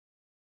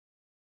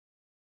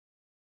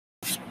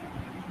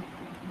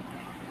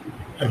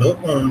Hello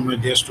my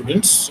dear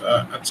students,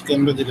 আজকে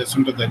আমরা যে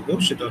লেসনটা দেখবো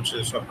সেটা হচ্ছে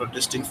সফটওয়্যার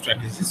টেস্টিং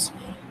স্ট্র্যাটেজিস।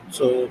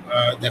 সো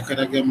দেখার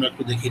আগে আমরা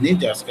একটু দেখে নিই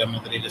যে আজকে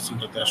আমাদের এই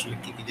লেসনটাতে আসলে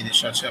কী কী জিনিস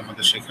আছে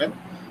আমাদের শেখার।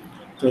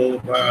 তো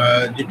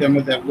যেটা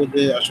আমরা দেখবো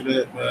যে আসলে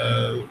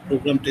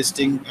প্রোগ্রাম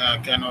টেস্টিং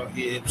কেন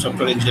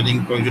সফটওয়্যার ইঞ্জিনিয়ারিং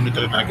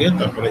প্রয়োজনীয়তা থাকে,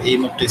 তারপরে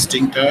এইম অফ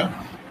টেস্টিংটা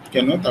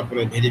কেন,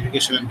 তারপরে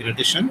ভেরিফিকেশন অ্যান্ড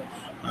ভ্যালিডেশন,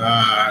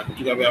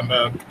 কীভাবে আমরা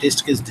টেস্ট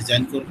কেস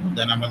ডিজাইন করবো,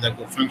 দেন আমরা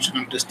দেখবো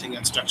ফাংশনাল টেস্টিং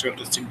অ্যান্ড স্ট্রাকচারাল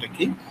টেস্টিংটা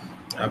কী,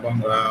 এবং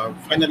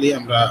ফাইনালি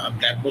আমরা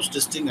black box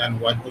testing and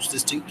white box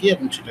testing কী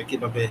এবং সেটা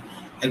কীভাবে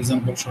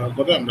এক্সাম্পল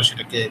সহকারে আমরা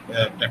সেটাকে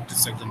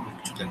প্র্যাকটিস এক্সাম্পল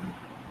কিছু দেখবো।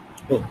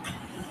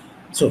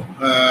 So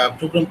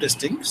program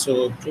testing. So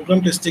program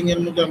testing এর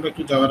মধ্যে আমরা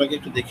একটু যাওয়ার আগে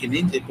একটু দেখে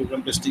নিই যে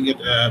প্রোগ্রাম টেস্টিং এর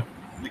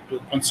একটু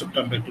কনসেপ্ট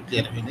আমরা একটু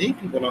ক্লিয়ার হয়ে নিই।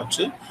 কি বলা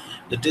হচ্ছে,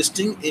 the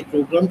testing a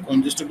program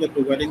consists of the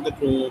providing the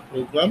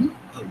program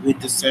with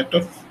a set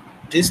of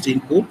test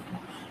input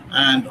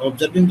and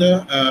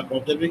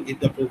observing if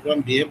the program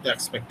behaves as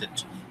expected.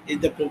 If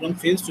the program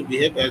fails to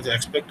behave as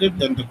expected,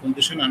 then the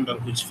condition under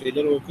which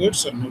failure occurs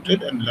are noted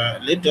and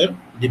later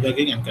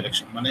debugging and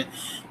correction. মানে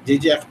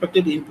যে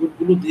expected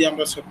ইনপুটগুলো দিয়ে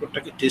আমরা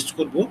সফটওয়্যারটাকে test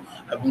করব,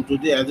 এবং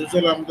যদি as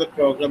usual আমাদের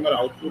প্রোগ্রামের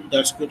output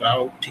that's good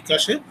out ঠিক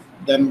আসে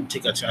দেন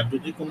ঠিক আছে, আর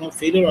যদি কোনো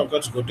ফেলিওর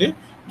অকার্স ঘটে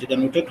যেটা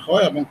নোটেড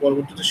হয় এবং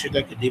পরবর্তীতে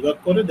সেটাকে ডিবাগ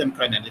করে দেন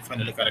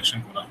ফাইনালি কারেকশন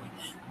করা হয়,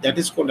 that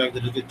is called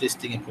actually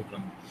testing A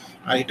programme.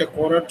 আর এটা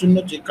করার জন্য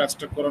যে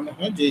কাজটা করানো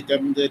হয়, যে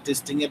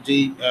টেস্টিং এর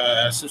যেই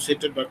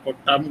অ্যাসোসিয়েটেড বা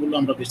টার্মগুলো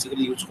আমরা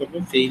বেসিক্যালি ইউজ করবো,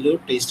 failure,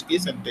 test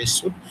case and test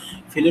suite.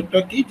 ফেইলিওরটা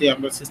কি, যে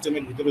আমরা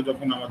সিস্টেমের ভিতরে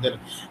যখন আমাদের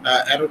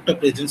এররটা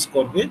প্রেজেন্স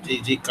করবে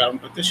যে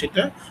কারণটাতে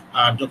সেটা,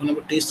 আর যখন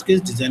আমরা টেস্ট কেস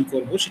ডিজাইন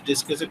করবো সেই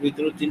টেস্ট কেসের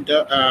ভিতরে তিনটা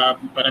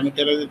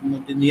প্যারামিটারের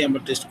মধ্যে নিয়ে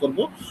আমরা টেস্ট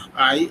করবো,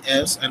 আই,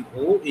 এস অ্যান্ড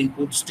ও।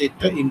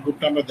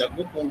 ইনপুটটা আমরা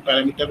দেখবো কোন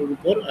প্যারামিটারের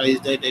উপর, I is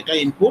the data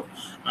input,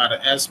 R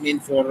S mean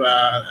for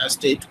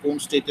state, কোন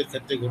স্টেটের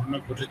ক্ষেত্রে ঘটনা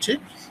ঘটেছে,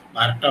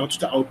 আর একটা হচ্ছে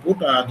আউটপুট,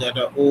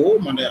 যেটা ও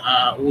মানে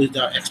ও ইজ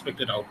দ্য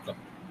এক্সপেক্টেড আউটকাম।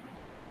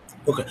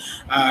 ওকে,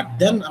 আর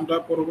দেন আমরা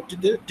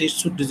পরবর্তীতে টেস্ট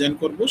স্যুট ডিজাইন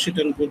করবো,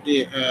 সেটার উপর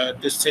দিয়ে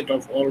test set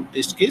of all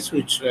test case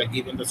which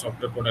given the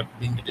software product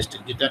being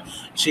tested, যেটা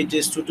সেই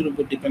টেস্ট স্যুটের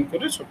উপর ডিপেন্ড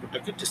করে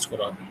সফটওয়্যারটাকে টেস্ট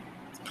করা হবে।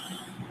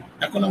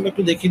 এখন আমরা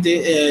একটু দেখি যে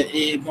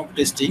এই মক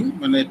টেস্টিং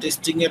মানে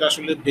টেস্টিং এর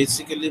আসলে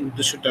বেসিক্যালি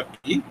উদ্দেশ্যটা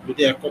কি।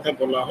 যদি এক কথা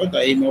বলা হয়,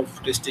 the aim of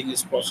testing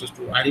is process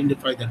to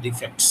identify the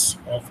defects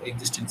of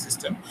existing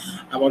system.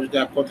 আবার যদি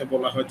এক কথা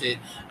বলা হয় যে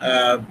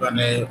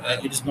মানে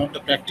it is not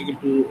the practical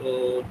to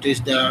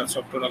test the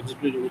software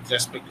objective with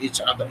respect each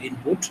other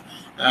input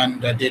and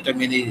data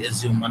many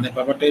assume. মানে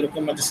ব্যাপারটা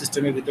এরকম না যে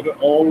সিস্টেমের ভিতরে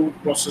অল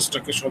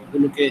প্রসেসটাকে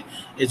সবগুলোকে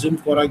এজিউম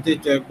করা যে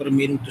একবারে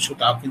মেন উদ্দেশ্য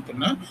তাও কিন্তু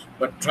না,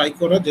 বাট ট্রাই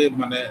করা যে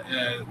মানে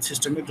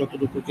সিস্টেমের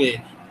যতটুকুকে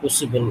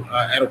পসিবল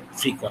এরর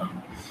ফ্রি করা।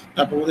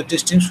 তারপর আমাদের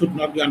testing should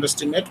not be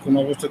underestimate, কোনো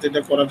অবস্থাতে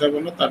এটা করা যাবে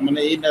না। তার মানে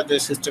এই না যে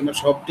সিস্টেমের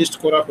সব টেস্ট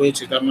করা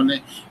হয়েছে তার মানে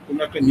কোনো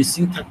একটা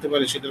মিসিং থাকতে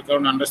পারে, সেটার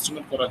কারণে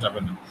আন্ডারস্টিমেট করা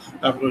যাবে না।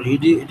 তারপর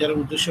এটার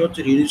উদ্দেশ্য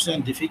হচ্ছে reducing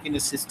the defect in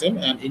a system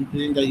and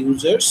increasing the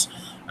users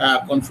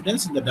confidence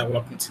in the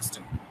development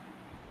system.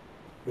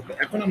 ওকে,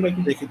 এখন আমরা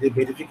একটু দেখি যে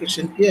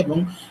ভেরিফিকেশন কি এবং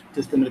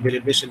সিস্টেমের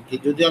ভ্যালিডেশন কি।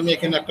 যদি আমি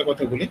এখানে একটা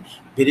কথা বলি,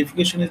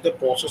 verification is the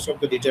process of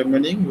the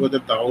determining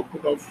whether the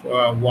output of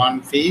one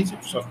phase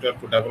of software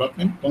two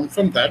development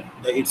confirm that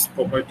it's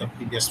provide the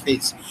previous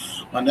phase.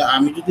 মানে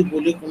আমি যদি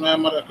বলি কোনো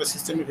আমার একটা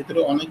সিস্টেমের ভিতরে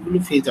অনেকগুলো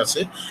ফেজ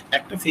আছে,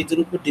 একটা ফেজের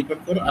উপর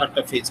ডিপেন্ড করে আর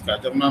একটা ফেজ কাজ।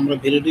 যেমন আমরা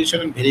ভ্যালিডেশন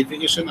অ্যান্ড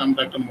ভেরিফিকেশন আমরা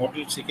একটা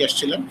মডেল শিখে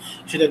আসছিলাম,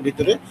 সেটার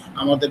ভিতরে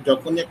আমাদের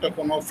যখনই একটা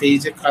কোনো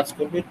ফেজে কাজ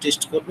করবে,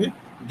 টেস্ট করবে,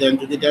 দেন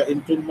যদি এটা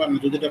ইমপ্রুভমেন্ট,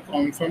 যদি এটা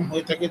কনফার্ম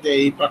হয়ে থাকে যে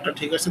এই পার্টটা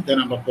ঠিক আছে, দেন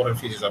আমরা পরের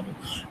ফেজে যাব।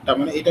 তার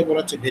মানে এটা বলা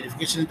হচ্ছে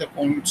verification is the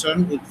concern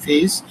with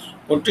phase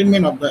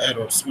containment of the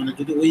errors. মানে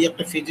যদি ওই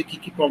একটা ফেজে কি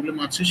কি প্রবলেম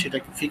আছে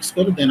সেটাকে ফিক্স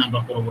করে দেন আমরা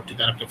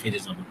পরবর্তীতে আরেকটা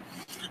ফেজে যাব।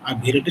 আর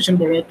ভ্যালিডেশন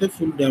বলা হচ্ছে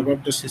ফুল ডেভেলপ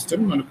দ্য সিস্টেম,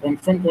 মানে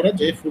কনফার্ম করা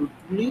যে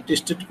ফুললি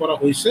টেস্টেড করা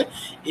হয়েছে।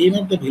 Aim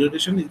of the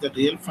validation is the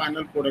real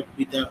final product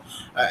with the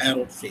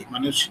error free,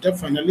 মানে সেটা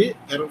ফাইনালি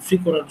এরর ফ্রি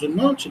করার জন্য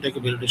সেটাকে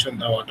ভ্যালিডেশন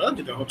দেওয়াটা,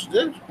 যেটা হচ্ছে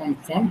যে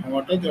কনফার্ম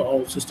হওয়াটা যে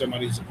all system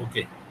R is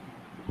okay.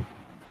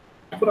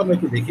 এখন আমরা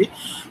একটু দেখি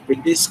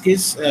টেস্ট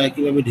কেস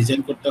কিভাবে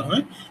ডিজাইন করতে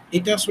হয়।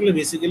 এটা আসলে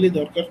বেসিক্যালি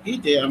দরকার কি,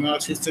 যে আমার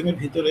সিস্টেমের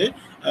ভিতরে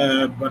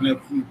মানে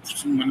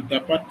মানে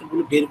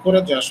ব্যাপারগুলো বের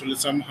করা যায় আসলে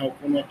সামহাও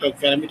কোনো একটা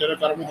প্যারামিটারের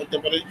কারণে হতে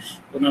পারে,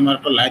 কোনো আমার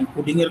একটা লাইন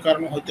কোডিং এর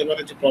কারণে হতে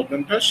পারে যে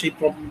প্রবলেমটা, সেই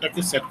প্রবলেমটাকে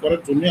সেট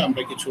করার জন্য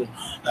আমরা কিছু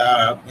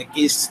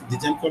কেস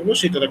ডিজাইন করব।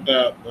 সেটার একটা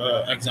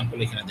এক্সাম্পল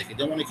এখানে দেখি।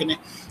 যেমন এখানে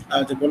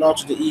যে বলা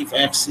হচ্ছে যে if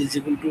x is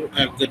equal to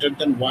greater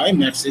than Y,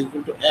 max is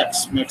equal to x,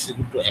 max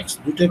equal to x,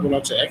 দুটোই বলা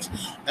হচ্ছে এক্স।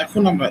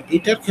 এখন আমরা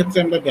এটার ক্ষেত্রে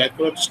আমরা বের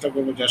করার চেষ্টা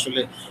করবো যে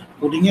আসলে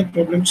কোডিং এর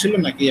প্রবলেম ছিল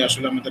নাকি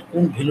আসলে আমাদের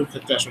কোন ভ্যালুর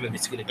ক্ষেত্রে আসলে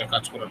বেসিক্যালি এটা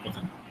কাজ করার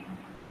কথা।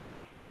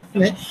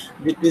 এখানে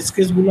যে টেস্ট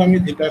কেসগুলো আমি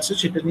যেটা আছে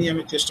সেটা নিয়ে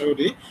আমি চেষ্টা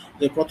করি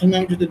যে প্রথমে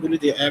আমি যদি বলি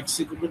যে x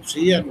equal to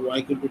 3 and Y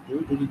equal to 2,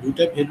 যদি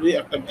দুইটা ভ্যালু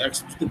একটা এক্স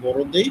যদি বড়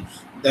দেই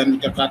দেন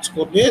এটা কাজ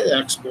করবে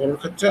এক্স বড়র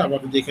ক্ষেত্রে, আবার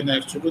যদি এখানে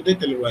এক্স ছোট দেই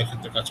তাহলে ওয়াই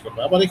ক্ষেত্রে কাজ করবে।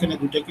 আবার এখানে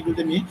দুইটাকে যদি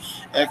আমি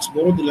এক্স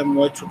বড় দিলাম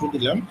ওয়াই ছোট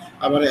দিলাম,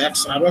 আবার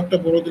এক্স আরও একটা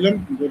বড় দিলাম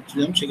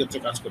সেক্ষেত্রে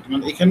কাজ করতে,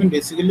 মানে এখানে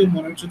বেসিক্যালি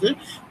মনে হচ্ছে যে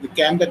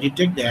can the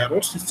detect the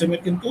error,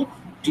 সিস্টেমের কিন্তু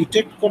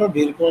ডিটেক্ট করা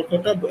বের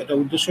করাটা এটা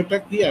উদ্দেশ্যটা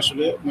কি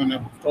আসলে, মানে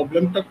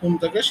প্রবলেমটা কোন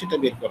জায়গায় সেটা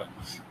বের করা।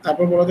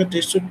 তারপর বলা যায়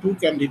test 2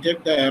 can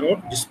detect the error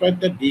despite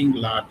the being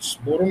large,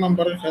 বড়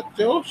নাম্বারের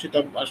ক্ষেত্রেও সেটা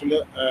আসলে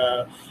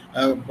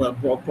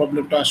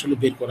প্রবলেমটা আসলে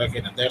বের করা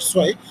কিনা। দ্যাটস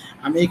ওয়াই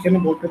আমি এখানে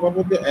বলতে পারবো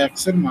যে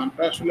এক্স এর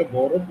মানটা আসলে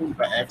বড়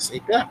কোনটা, এক্স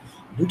এটা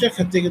দুইটার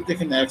ক্ষেত্রে কিন্তু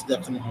এখানে এক্স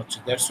দেখানো হচ্ছে।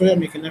 দ্যাটস ওয়াই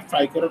আমি এখানে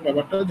ট্রাই করার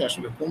ব্যাপারটা যে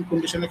আসলে কোন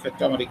কন্ডিশনের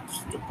ক্ষেত্রে আমার এই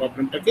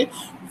প্রবলেমটাকে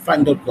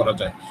ফাইন্ড আউট করা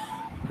যায়।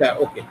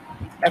 ওকে,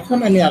 এখন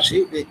আমি আসি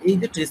যে এই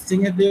যে টেস্টিং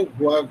এর যে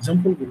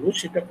এক্সাম্পল গুলো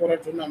সেটা করার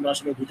জন্য আমরা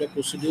আসলে দুটো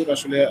প্রসিডিউর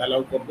আসলে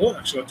অ্যালাউ করবো,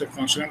 একটা হচ্ছে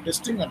ফাংশনাল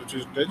টেস্টিং আর হচ্ছে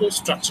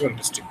স্ট্রাকচারাল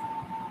টেস্টিং।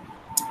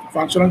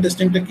 ফাংশনাল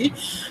টেস্টিংটা কি,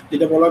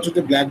 যেটা বলা হচ্ছে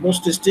যে black box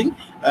testing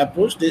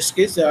approach. This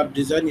case are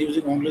designed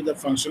using only the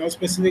functional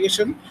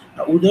specification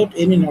without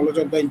any knowledge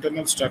of the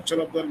internal structure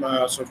of the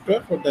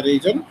software for the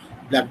reason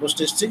black box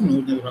testing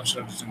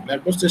functional testing.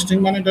 Black box testing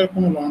মানে এটার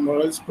কোনো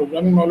knowledge,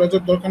 programming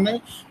নলেজের দরকার নেই,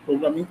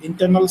 programming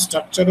internal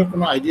স্ট্রাকচারের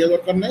কোনো idea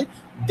দরকার নেই,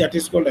 that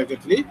is called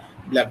exactly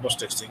black box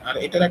testing. আর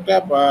এটার একটা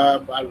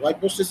হোয়াইট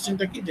বক্স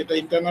টেস্টিংটা কি, যেটা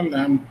ইন্টারনাল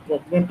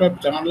প্রবলেমটা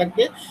জানার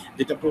লাগবে,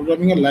 যেটা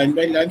প্রোগ্রামিং এর line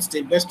by line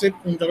step by step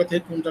কোন জায়গা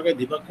থেকে কোন জায়গায়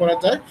ডিবাগ করা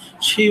যায়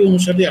সেই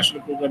অনুসারে আসলে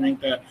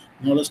প্রোগ্রামিংটা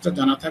নলেজটা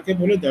জানা থাকে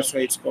বলে that's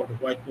why it's called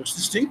white box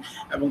testing,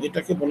 এবং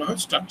এটাকে বলা হয়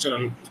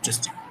স্ট্রাকচারাল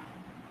টেস্টিং।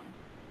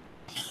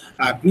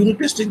 ইউনিট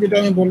টেস্টিং যেটা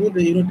আমি বলবো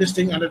যে unit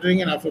testing undertaking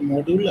and after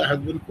module has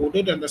been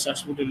coded and the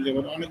successful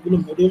deliver, অনেকগুলো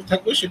মডিউল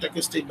থাকবে সেটাকে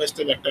স্টেপ বাই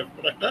স্টেপ একটার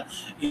পর একটা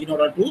in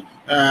order to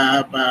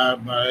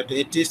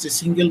test a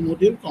single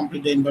module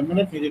complete the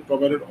environment needed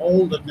provided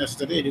all that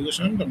necessary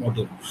education in the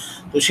module.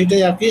 তো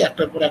সেটাই আর কি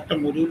একটার পর একটা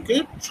মডিউলকে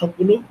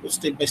সবগুলো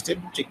স্টেপ বাই স্টেপ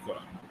চেক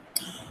করা।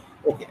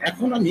 ওকে,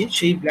 এখন আমি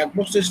সেই ব্ল্যাক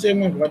বক্স টেস্টিং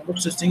এবং হোয়াইট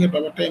বক্স টেস্টিং এর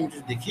ব্যাপারটা আমি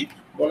যদি দেখি,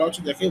 বলা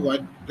হচ্ছে দেখে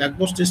black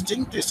box testing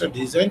test R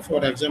design for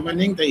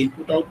examining the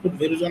input output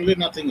values only,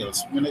 nothing else,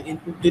 মানে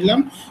ইনপুট দিলাম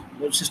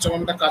সিস্টেম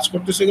আমরা কাজ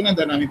করতেছে কিনা,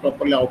 দেন আমি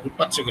প্রপারলি আউটপুট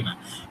পাচ্ছি কিনা,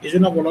 এই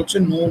জন্য বলা হচ্ছে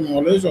no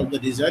knowledge of the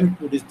design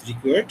input is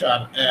required.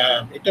 আর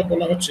এটা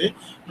বলা হচ্ছে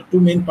টু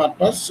মেইন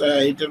পারপাস,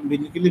 এটার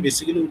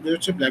বেসিক্যালি উদ্দেশ্য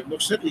হচ্ছে ব্ল্যাক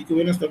বক্সের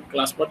equivalence of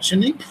class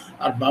partitioning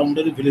R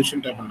boundary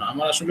ভ্যালুয়েশনটা না,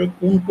 আমার আসলে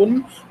কোন কোন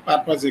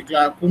পারপাসে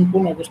কোন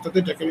কোন অবস্থাতে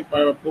এটাকে আমি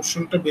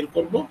পোর্শনটা বের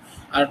করবো,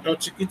 আর একটা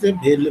হচ্ছে কি যে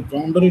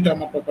বাউন্ডারিটা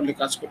আমার প্রপারলি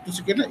কাজ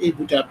করতেছে কিনা, এই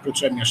দুটো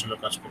অ্যাপ্রোচে আমি আসলে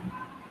কাজ করবো।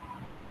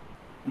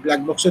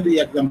 ব্ল্যাক বক্সের এই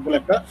এক্সাম্পল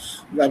একটা,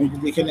 যে আমি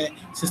যদি এখানে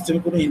সিস্টেমে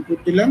কোনো ইনপুট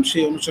দিলাম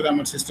সেই অনুসারে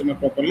আমার সিস্টেমে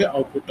প্রপারলি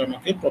আউটপুটটা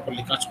আমাকে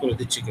প্রপারলি কাজ করে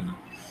দিচ্ছে কিনা।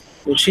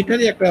 তো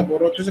সেটারই একটা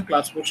বড় হচ্ছে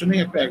ক্লাস পোর্শনে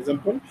একটা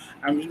এক্সাম্পল।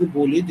 আমি যদি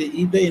বলি যে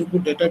if the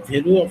input data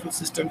value of a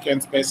system can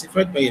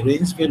specified by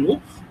range value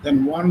then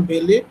one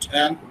valid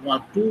and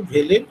two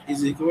valid is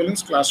equivalence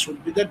class should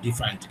be the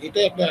defined. এটা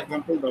একটা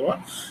এক্সাম্পল দেওয়া,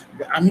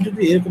 যে আমি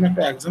যদি এরকম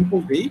একটা এক্সাম্পল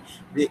দিই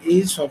যে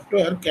এই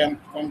software can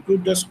compute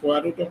the square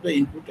root of the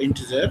input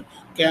integer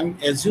can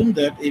assume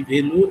that a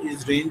value is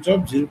range of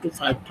 0 to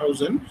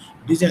 5000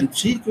 design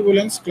 3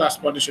 equivalence class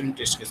partitioning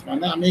test case,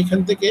 মানে আমি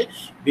এখান থেকে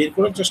বের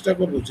করার চেষ্টা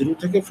করব 0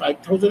 থেকে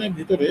 5000 এর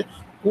ভিতরে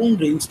কোন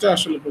রেঞ্জটা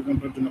আসলে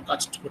প্রোগ্রামটার জন্য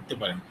কাজ করতে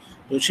পারে।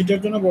 তো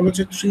সেটার জন্য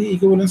বলেছে 3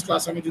 ইকুইভ্যালেন্স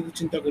ক্লাস। আমি যদি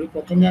চিন্তা করি,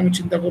 প্রথমে আমি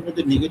চিন্তা করবো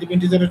যে নেগেটিভ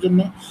ইন্টিজারের জন্য,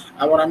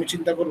 আবার আমি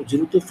চিন্তা করবো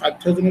 0 to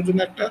 5000 এর জন্য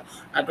একটা,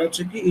 আর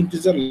হচ্ছে কি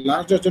ইন্টিজার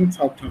লার্জার দেন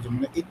 5000,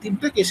 মানে এই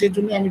তিনটা কেসের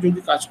জন্য আমি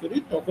যদি কাজ করি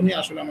তখনই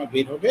আসলে আমার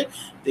বের হবে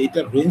যে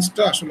এইটার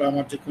রেঞ্জটা আসলে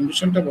আমার যে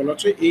কন্ডিশনটা বলা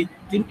হচ্ছে এই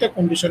তিনটা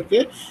কন্ডিশনকে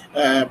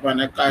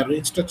মানে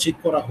রেঞ্জটা চেক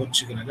করা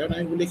হচ্ছে কিনা। যেমন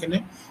আমি বলি এখানে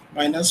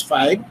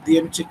 -5 দিয়ে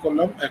আমি চেক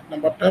করলাম এক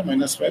নাম্বারটা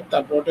 -5,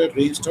 তারপরে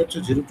রেঞ্জটা হচ্ছে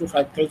 0 to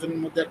 5000 এর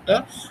মধ্যে একটা,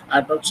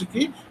 আর হচ্ছে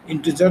কি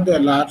ইন্টিজার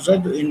লার্জার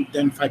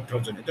দেন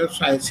 5000, এটা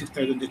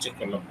 6000 দিয়ে চেক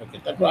করলাম। ওকে,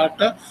 তারপর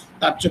আরেকটা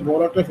তার চেয়ে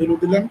বড় একটা ভ্যালু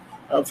দিলাম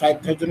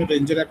 5000 এর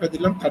রেঞ্জের একটা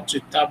দিলাম, তার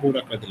চেয়ে তা বড়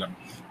একটা দিলাম,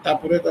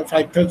 তারপরে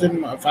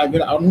 5005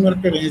 এর অন্য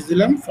একটা রেঞ্জ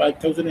দিলাম,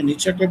 5000 এর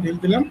নিচে একটা ভ্যালু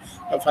দিলাম,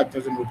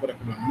 5000 এর উপর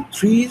একটা দিলাম।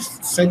 3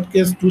 সাইড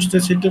কেস 2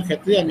 স্টেজ সেটের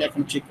ক্ষেত্রে আমি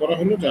এখন চেক করা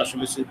হলো যে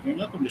আসলে সেই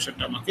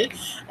কন্ডিশনটা আমাকে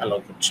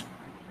অ্যালাউ করছে।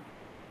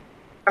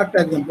 একটা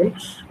এক্সাম্পল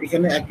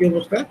এখানে একই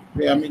অবস্থা,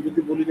 যে আমি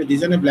যদি বলি যে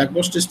ডিজাইনে ব্ল্যাক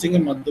বক্স টেস্টিং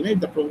এর মাধ্যমে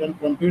the programme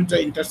compute the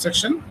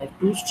intersection of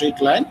two straight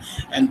line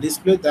and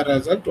display the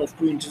result of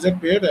two integer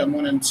pair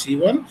m1 and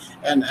c1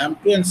 and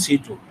m2 and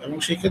c2, এবং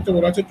সেই ক্ষেত্রে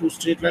বলা আছে two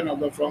straight line of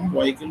the form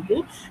y equal to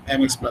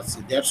mx plus c।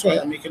 That's why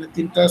আমি এখানে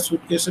তিনটা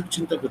suit কেসের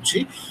চিন্তা করছি,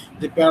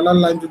 যে প্যারালাল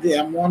লাইন যদি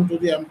m1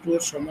 যদি m2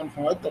 এর সমান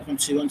হয় তখন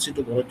c1 c2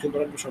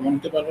 সমান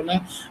হতে পারবে না,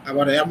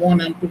 আবার m1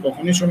 m2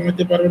 কখনোই সমান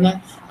হতে পারবে না,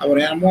 আবার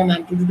m1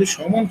 m2 যদি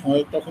সমান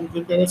হয় তখন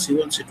কিন্তু আবার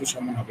c1 C2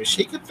 সমান হবে।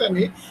 সেই ক্ষেত্রে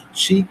আমি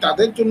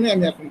তাদের জন্য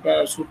আমি এখন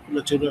স্যুটগুলো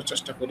চেনার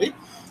চেষ্টা করি।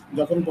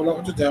 যখন বলা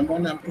হচ্ছে যে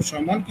M1 M2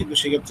 সমান, কিন্তু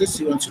সেক্ষেত্রে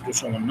C1 C2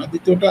 সমান না।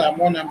 দ্বিতীয়টা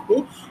M1 M2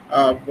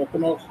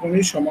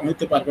 কখনোই সমান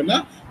হতে পারবে না,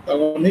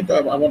 তখনই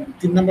আবার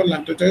 3 নম্বর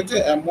লাইনটা হচ্ছে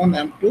M1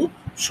 M2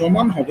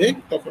 সমান হবে,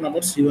 তখন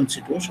আবার C1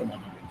 C2 সমান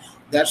হবে।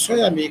 দ্যাটস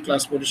ওয়াই আমি এই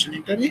ক্লাস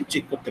পজিশনিংটা আমি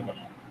চেক করতে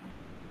পারি।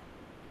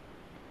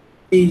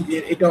 এই যে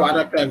এটাও আর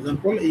একটা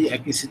এক্সাম্পল, এই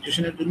একই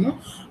সিচুয়েশনের জন্য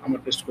আমরা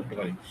টেস্ট করতে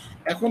পারি।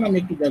 এখন আমি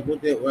একটু দেখবো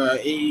যে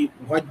এই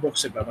হোয়াইট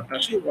বক্সের ব্যাপারটা।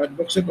 সেই হোয়াইট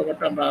বক্সের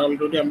ব্যাপারটা আমরা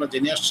অলরেডি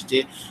জেনে আসছি যে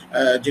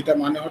যেটা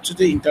মানে হচ্ছে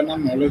যে ইন্টারনাল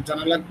নলেজ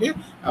জানা লাগবে,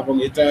 এবং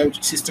এটা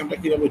সিস্টেমটা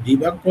কিভাবে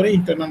ডিবাগ করে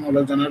ইন্টারনাল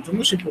নলেজ জানার জন্য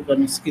সেই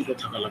প্রোগ্রামিং স্কিলও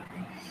থাকা লাগবে।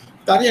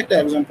 তারই একটা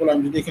এক্সাম্পল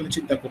আমি যদি এখানে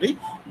চিন্তা করি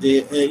যে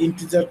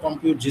ইন্টিজার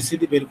কম্পিউট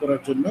জিসিডি বের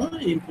করার জন্য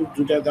ইনপুট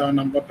দুটা দেওয়া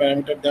নাম্বার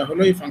প্যারামিটার দেওয়া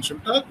হলো, এই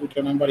ফাংশনটা দুটো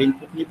নাম্বার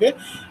ইনপুট নিবে,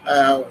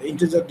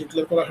 ইন্টিজার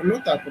ডিক্লেয়ার করা হলো,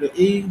 তারপরে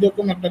এই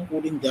রকম একটা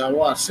কোডিং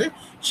দেওয়া আছে।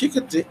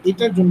 সেক্ষেত্রে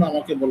এটার জন্য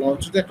আমাকে বলা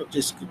হচ্ছে যে একটা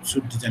টেস্ট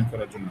স্যুট ডিজাইন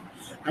করার জন্য।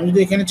 আমি যদি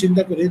এখানে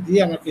চিন্তা করি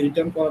দিয়ে আমাকে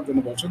রিটার্ন করার জন্য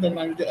বলছে, তখন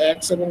আমি যদি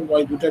এক্স এবং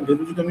ওয়াই দুটা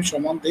ভ্যালু যদি আমি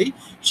সমান দিই,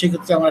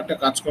 সেক্ষেত্রে আমার একটা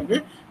কাজ করবে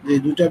যে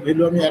দুইটা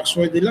ভ্যালু আমি এক্স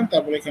ওয়াই দিলাম,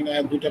 তারপরে এখানে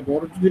দুইটা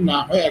বড় যদি না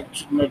হয়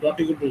নট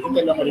ইকুয়াল টু,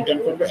 তাহলে আমার রিটার্ন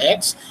করবে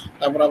এক্স।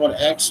 তারপর আবার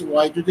এক্স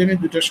ওয়াই যদি আমি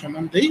দুইটা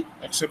সমান দিই,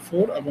 এক্স এর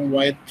 4 এবং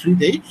ওয়াই এর 3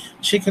 দেই,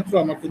 সেক্ষেত্রে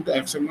আমার কিন্তু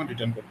এক্স এর মান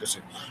রিটার্ন করতেছে।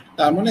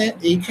 তার মানে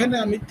এইখানে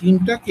আমি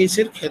তিনটা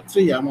কেসের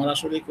ক্ষেত্রেই আমার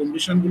আসলে এই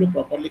কন্ডিশনগুলো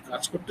প্রপারলি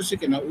কাজ করতেছে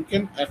কিনা। We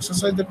can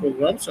exercise the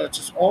programme such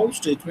as all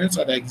statements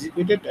are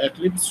executed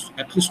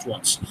at least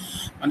once.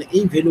 মানে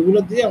এই ভ্যালুগুলো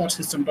দিয়ে আমার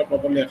সিস্টেমটা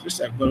প্রপারলি অ্যাটলিস্ট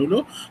একবার হলো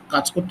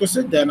কাজ করতেছে,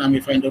 দেন আমি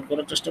ফাইন্ড আউট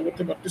করার চেষ্টা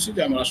করতে পারতেছি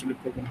যে আমার আসলে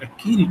প্রোগ্রামটা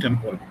কি রিটার্ন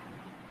করবে।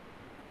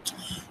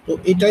 তো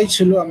এটাই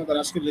ছিল আমাদের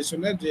আজকের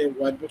লেসনে, যে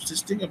হোয়াইট বক্স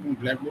টেস্টিং এবং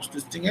ব্ল্যাক বক্স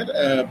টেস্টিং এর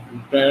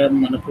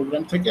মানে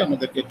প্রোগ্রাম থেকে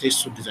আমাদেরকে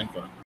টেস্ট ডিজাইন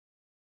করা।